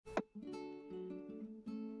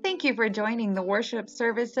Thank you for joining the worship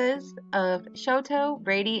services of Shoto,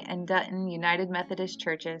 Brady, and Dutton United Methodist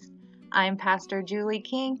Churches. I'm Pastor Julie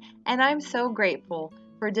King, and I'm so grateful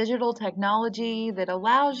for digital technology that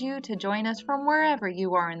allows you to join us from wherever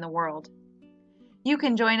you are in the world. You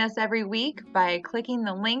can join us every week by clicking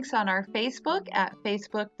the links on our Facebook at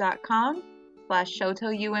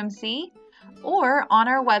facebook.com/ShotoUMC or on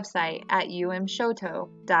our website at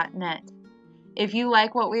umshoto.net. If you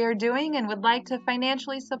like what we are doing and would like to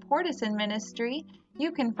financially support us in ministry,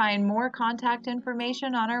 you can find more contact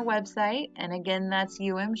information on our website, and again, that's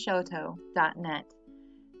umshoto.net.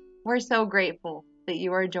 We're so grateful that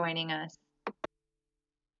you are joining us.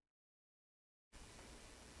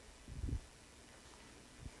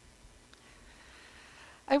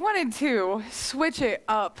 I wanted to switch it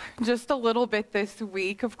up just a little bit this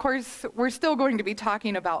week. Of course, we're still going to be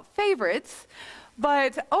talking about favorites,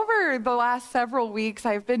 but over the last several weeks,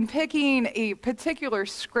 I've been picking a particular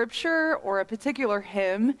scripture or a particular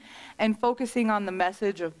hymn and focusing on the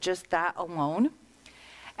message of just that alone.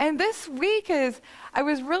 And this week, as I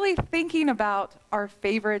was really thinking about our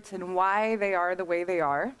favorites and why they are the way they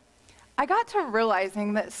are, I got to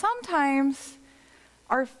realizing that sometimes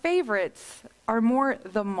our favorites are more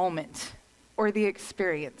the moment or the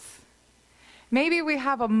experience. Maybe we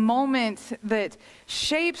have a moment that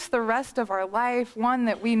shapes the rest of our life, one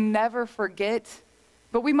that we never forget,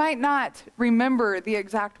 but we might not remember the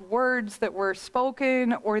exact words that were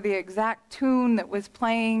spoken or the exact tune that was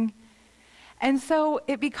playing. And so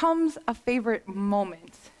it becomes a favorite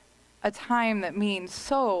moment, a time that means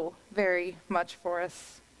so very much for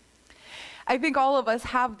us. I think all of us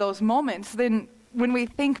have those moments. Then when we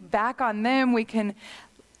think back on them, we can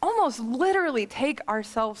almost literally take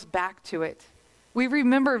ourselves back to it. We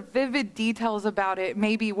remember vivid details about it,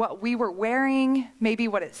 maybe what we were wearing, maybe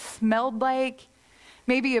what it smelled like,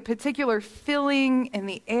 maybe a particular feeling in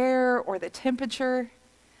the air or the temperature.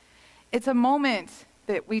 It's a moment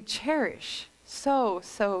that we cherish so,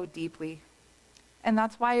 so deeply, and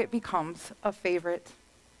that's why it becomes a favorite.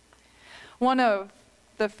 One of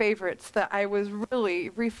the favorites that I was really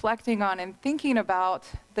reflecting on and thinking about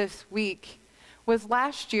this week was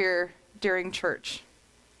last year during church.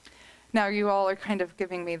 Now, you all are kind of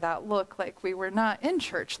giving me that look like we were not in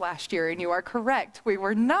church last year, and you are correct, we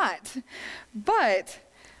were not. But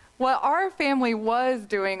what our family was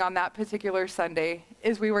doing on that particular Sunday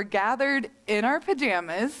is we were gathered in our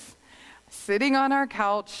pajamas, sitting on our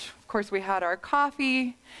couch. Of course, we had our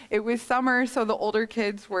coffee. It was summer, so the older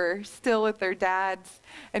kids were still at their dad's,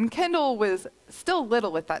 and Kendall was still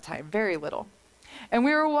little at that time, very little. And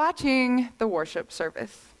we were watching the worship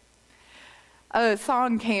service. A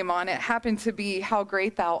song came on. It happened to be How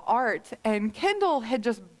Great Thou Art, and Kendall had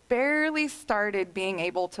just barely started being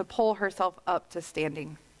able to pull herself up to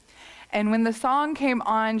standing. And when the song came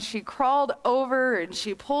on, she crawled over and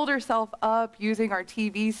she pulled herself up using our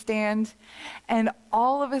TV stand, and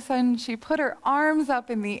all of a sudden she put her arms up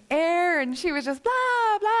in the air and she was just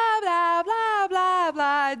blah, blah, blah, blah, blah,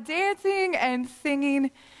 blah, dancing and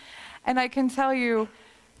singing. And I can tell you,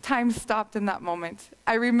 time stopped in that moment.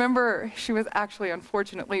 I remember she was actually,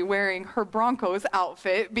 unfortunately, wearing her Broncos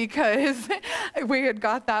outfit because we had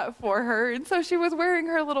got that for her. And so she was wearing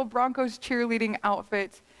her little Broncos cheerleading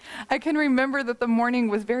outfit. I can remember that the morning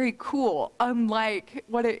was very cool, unlike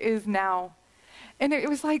what it is now. And it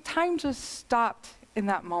was like time just stopped in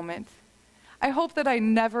that moment. I hope that I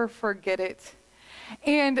never forget it.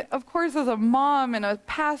 And of course, as a mom and a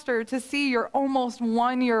pastor, to see your almost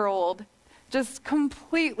 1-year-old just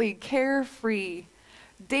completely carefree,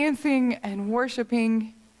 dancing and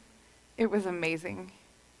worshiping, it was amazing.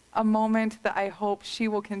 A moment that I hope she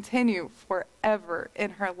will continue forever in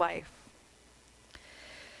her life.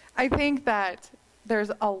 I think that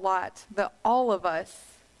there's a lot that all of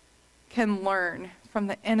us can learn from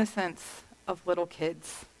the innocence of little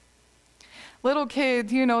kids. Little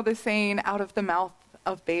kids, you know the saying, out of the mouth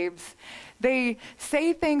of babes. They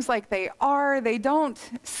say things like they are. They don't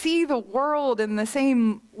see the world in the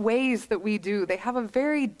same ways that we do. They have a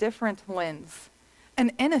very different lens,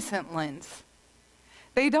 an innocent lens.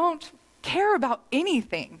 They don't care about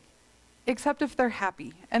anything except if they're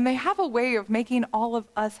happy, and they have a way of making all of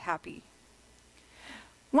us happy.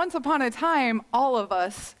 Once upon a time, all of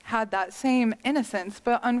us had that same innocence,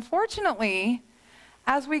 but unfortunately,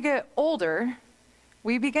 as we get older,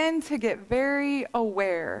 we begin to get very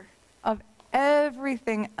aware of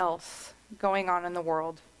everything else going on in the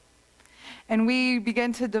world. And we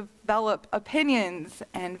begin to develop opinions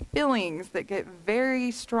and feelings that get very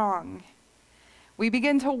strong. We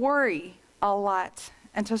begin to worry a lot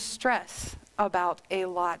and to stress about a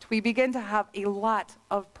lot. We begin to have a lot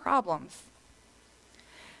of problems.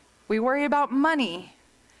 We worry about money.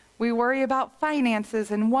 We worry about finances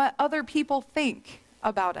and what other people think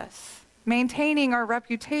about us, maintaining our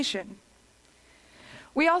reputation.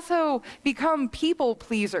 We also become people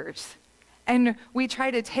pleasers, and we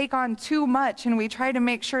try to take on too much, and we try to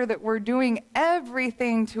make sure that we're doing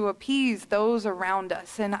everything to appease those around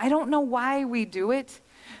us. And I don't know why we do it,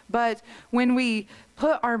 but when we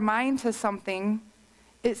put our mind to something,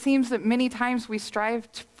 it seems that many times we strive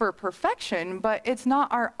for perfection, but it's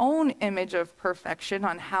not our own image of perfection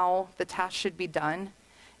on how the task should be done.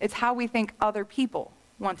 It's how we think other people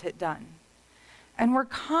want it done. And we're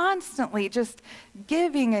constantly just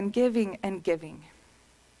giving and giving and giving.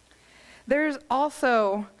 There's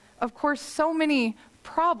also, of course, so many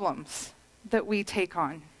problems that we take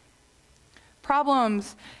on.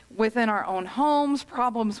 Problems within our own homes,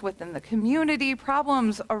 problems within the community,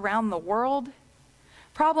 problems around the world,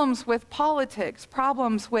 problems with politics,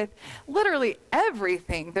 problems with literally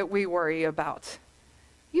everything that we worry about.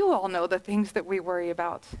 You all know the things that we worry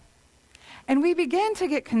about. And we begin to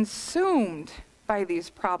get consumed by these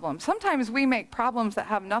problems. Sometimes we make problems that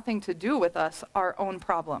have nothing to do with us our own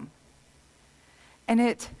problem. And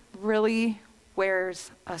it really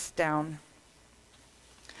wears us down.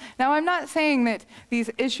 Now, I'm not saying that these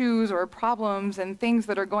issues or problems and things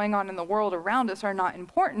that are going on in the world around us are not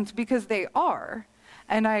important, because they are.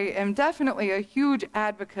 And I am definitely a huge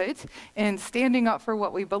advocate in standing up for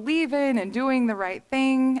what we believe in and doing the right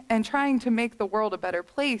thing and trying to make the world a better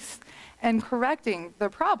place and correcting the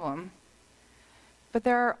problem. But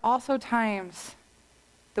there are also times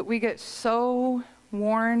that we get so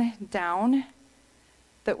worn down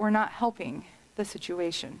that we're not helping the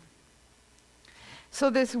situation. So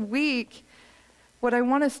this week, what I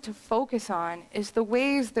want us to focus on is the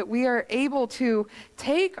ways that we are able to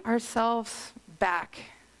take ourselves back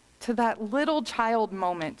to that little child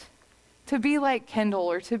moment, to be like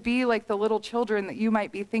Kendall, or to be like the little children that you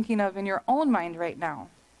might be thinking of in your own mind right now.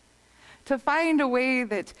 To find a way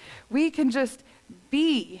that we can just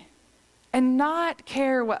be and not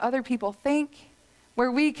care what other people think,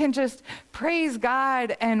 where we can just praise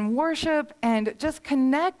God and worship and just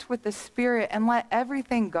connect with the Spirit and let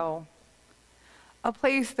everything go. A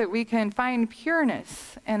place that we can find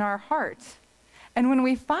pureness in our hearts. And when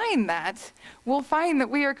we find that, we'll find that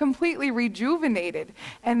we are completely rejuvenated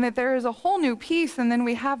and that there is a whole new peace, and then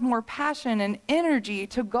we have more passion and energy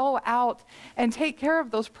to go out and take care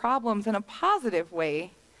of those problems in a positive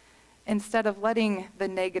way instead of letting the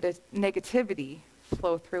negativity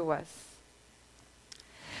flow through us.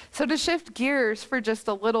 So to shift gears for just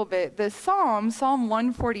a little bit, this Psalm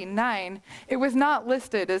 149, it was not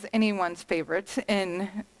listed as anyone's favorite in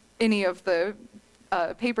any of the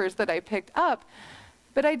papers that I picked up,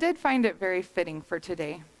 but I did find it very fitting for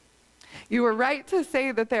today. You were right to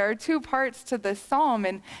say that there are two parts to this psalm,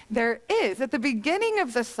 and there is. At the beginning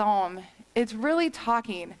of the psalm, it's really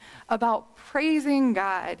talking about praising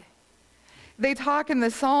God. They talk in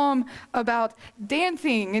the psalm about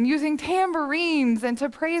dancing and using tambourines and to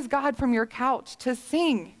praise God from your couch, to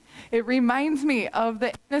sing. It reminds me of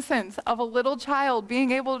the innocence of a little child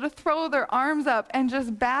being able to throw their arms up and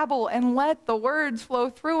just babble and let the words flow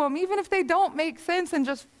through them, even if they don't make sense, and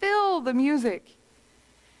just feel the music.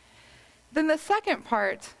 Then the second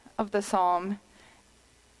part of the psalm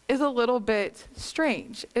is a little bit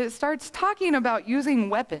strange. It starts talking about using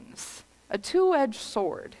weapons, a two-edged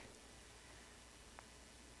sword.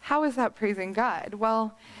 How is that praising God?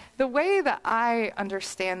 Well, the way that I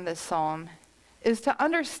understand this psalm is to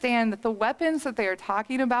understand that the weapons that they are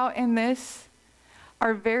talking about in this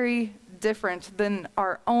are very different than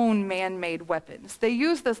our own man-made weapons. They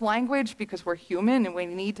use this language because we're human and we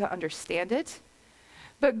need to understand it.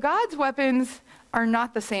 But God's weapons are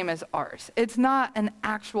not the same as ours. It's not an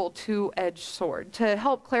actual two-edged sword. To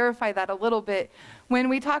help clarify that a little bit, when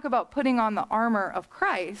we talk about putting on the armor of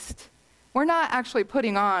Christ, we're not actually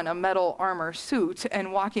putting on a metal armor suit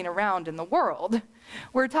and walking around in the world.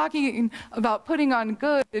 We're talking about putting on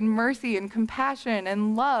good and mercy and compassion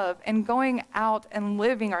and love and going out and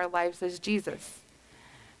living our lives as Jesus.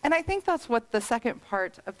 And I think that's what the second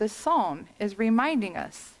part of this psalm is reminding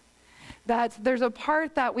us. That there's a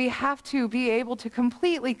part that we have to be able to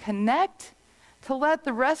completely connect, to let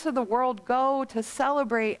the rest of the world go, to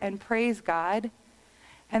celebrate and praise God.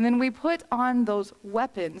 And then we put on those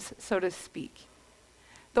weapons, so to speak.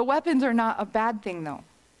 The weapons are not a bad thing, though.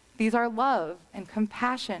 These are love and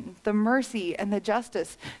compassion, the mercy and the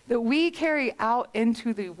justice that we carry out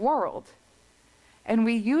into the world. And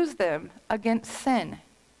we use them against sin.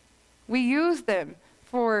 We use them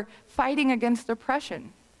for fighting against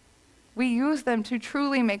oppression. We use them to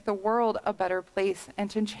truly make the world a better place and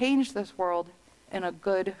to change this world in a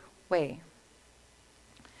good way.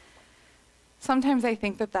 Sometimes I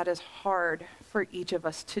think that that is hard for each of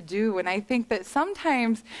us to do, and I think that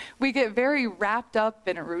sometimes we get very wrapped up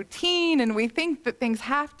in a routine, and we think that things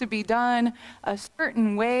have to be done a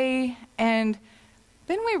certain way, and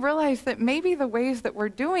then we realize that maybe the ways that we're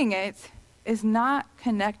doing it is not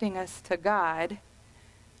connecting us to God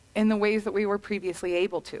in the ways that we were previously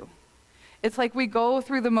able to. It's like we go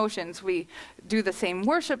through the motions. We do the same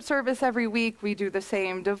worship service every week. We do the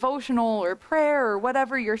same devotional or prayer or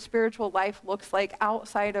whatever your spiritual life looks like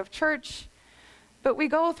outside of church. But we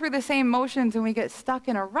go through the same motions and we get stuck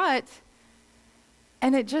in a rut,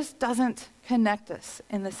 and it just doesn't connect us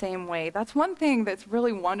in the same way. That's one thing that's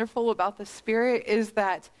really wonderful about the Spirit, is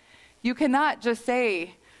that you cannot just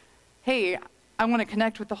say, hey, I want to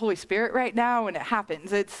connect with the Holy Spirit right now, and it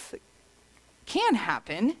happens. It can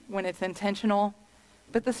happen when it's intentional,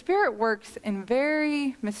 but the Spirit works in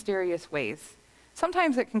very mysterious ways.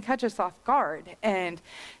 Sometimes it can catch us off guard and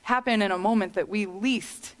happen in a moment that we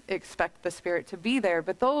least expect the Spirit to be there,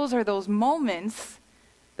 but those are those moments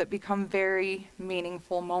that become very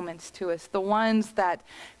meaningful moments to us, the ones that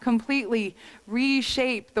completely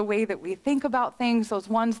reshape the way that we think about things, those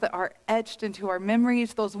ones that are etched into our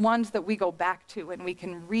memories, those ones that we go back to and we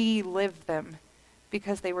can relive them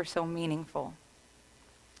because they were so meaningful.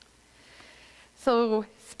 So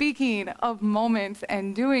speaking of moments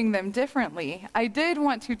and doing them differently, I did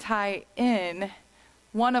want to tie in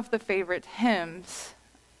one of the favorite hymns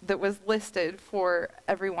that was listed for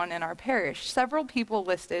everyone in our parish. Several people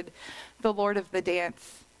listed "The Lord of the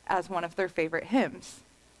Dance" as one of their favorite hymns.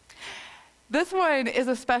 This one is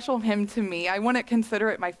a special hymn to me. I wouldn't consider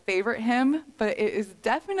it my favorite hymn, but it is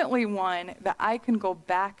definitely one that I can go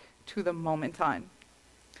back to the moment on.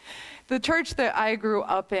 The church that I grew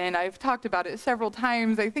up in, I've talked about it several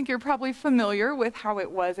times. I think you're probably familiar with how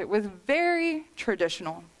it was. It was very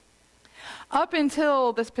traditional. Up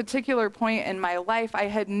until this particular point in my life, I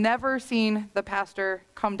had never seen the pastor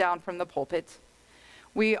come down from the pulpit.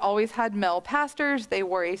 We always had male pastors. They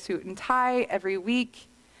wore a suit and tie every week.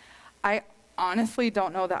 I honestly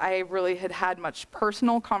don't know that I really had much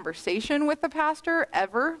personal conversation with the pastor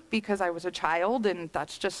ever, because I was a child and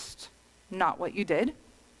that's just not what you did.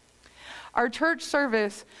 Our church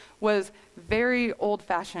service was very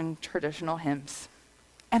old-fashioned traditional hymns.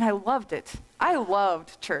 And I loved it. I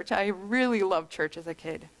loved church. I really loved church as a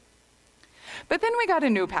kid. But then we got a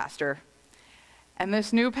new pastor. And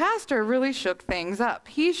this new pastor really shook things up.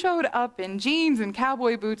 He showed up in jeans and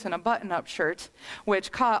cowboy boots and a button-up shirt,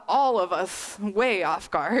 which caught all of us way off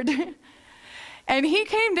guard. And he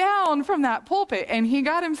came down from that pulpit and he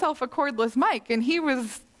got himself a cordless mic, and he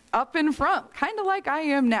was up in front, kind of like I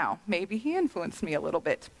am now. Maybe he influenced me a little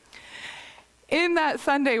bit. In that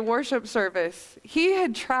Sunday worship service, he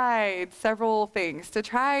had tried several things to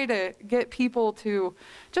try to get people to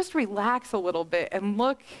just relax a little bit and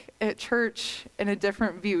look at church in a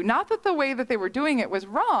different view. Not that the way that they were doing it was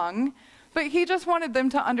wrong, but he just wanted them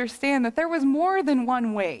to understand that there was more than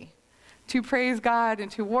one way to praise God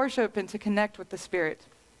and to worship and to connect with the Spirit.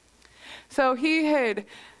 So he had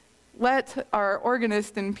let our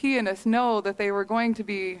organist and pianist know that they were going to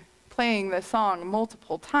be playing this song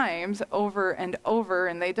multiple times over and over,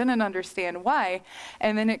 and they didn't understand why.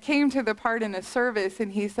 And then it came to the part in the service,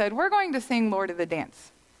 and he said, "We're going to sing Lord of the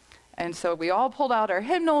Dance." And so we all pulled out our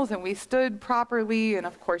hymnals, and we stood properly, and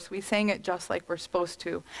of course we sang it just like we're supposed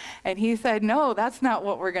to. And he said, "No, that's not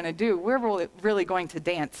what we're going to do. We're really going to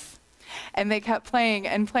dance." And they kept playing,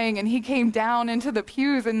 and he came down into the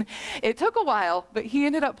pews, and it took a while, but he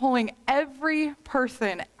ended up pulling every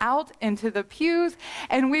person out into the pews,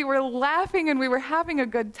 and we were laughing, and we were having a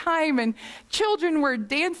good time, and children were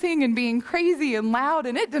dancing and being crazy and loud,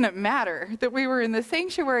 and it didn't matter that we were in the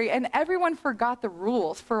sanctuary, and everyone forgot the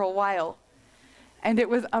rules for a while. And it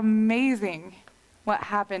was amazing what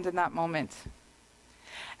happened in that moment.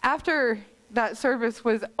 After that service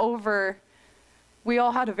was over, we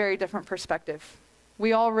all had a very different perspective.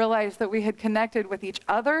 We all realized that we had connected with each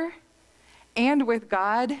other and with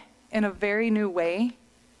God in a very new way,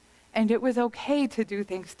 and it was okay to do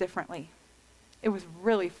things differently. It was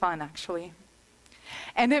really fun, actually.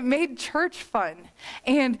 And it made church fun.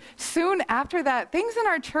 And soon after that, things in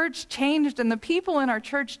our church changed, and the people in our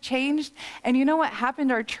church changed. And you know what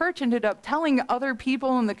happened? Our church ended up telling other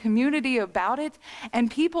people in the community about it,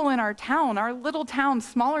 and people in our town, our little town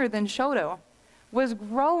smaller than Shoto, was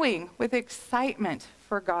growing with excitement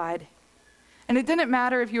for God. And it didn't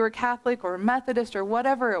matter if you were Catholic or Methodist or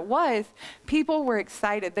whatever it was, people were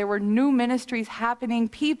excited. There were new ministries happening.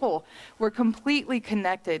 People were completely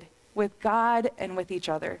connected with God and with each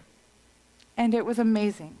other. And it was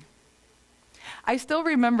amazing. I still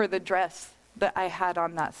remember the dress that I had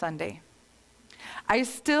on that Sunday. I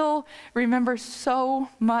still remember so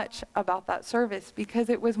much about that service because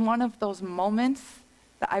it was one of those moments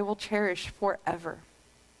that I will cherish forever.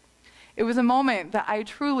 It was a moment that I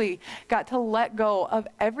truly got to let go of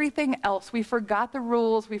everything else. We forgot the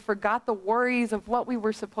rules, we forgot the worries of what we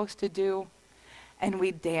were supposed to do, and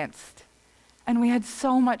we danced. And we had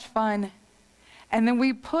so much fun. And then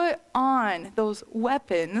we put on those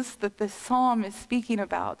weapons that this psalm is speaking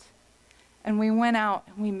about, and we went out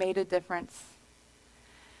and we made a difference.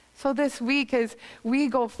 So this week, as we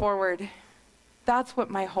go forward, that's what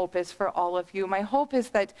my hope is for all of you. My hope is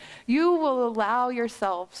that you will allow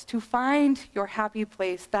yourselves to find your happy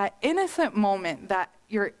place, that innocent moment, that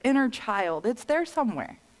your inner child, it's there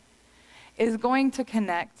somewhere, is going to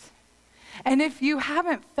connect. And if you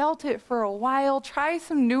haven't felt it for a while, try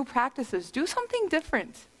some new practices. Do something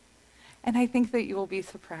different. And I think that you will be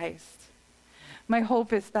surprised. My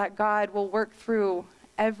hope is that God will work through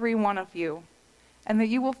every one of you, and that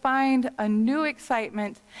you will find a new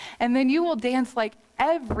excitement, and then you will dance like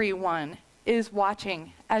everyone is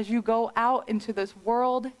watching as you go out into this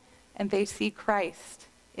world and they see Christ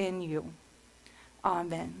in you.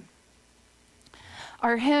 Amen.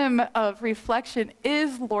 Our hymn of reflection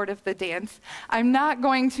is Lord of the Dance. I'm not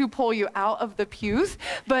going to pull you out of the pews,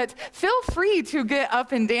 but feel free to get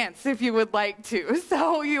up and dance if you would like to.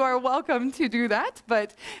 So you are welcome to do that.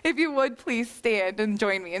 But if you would, please stand and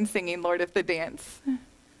join me in singing Lord of the Dance.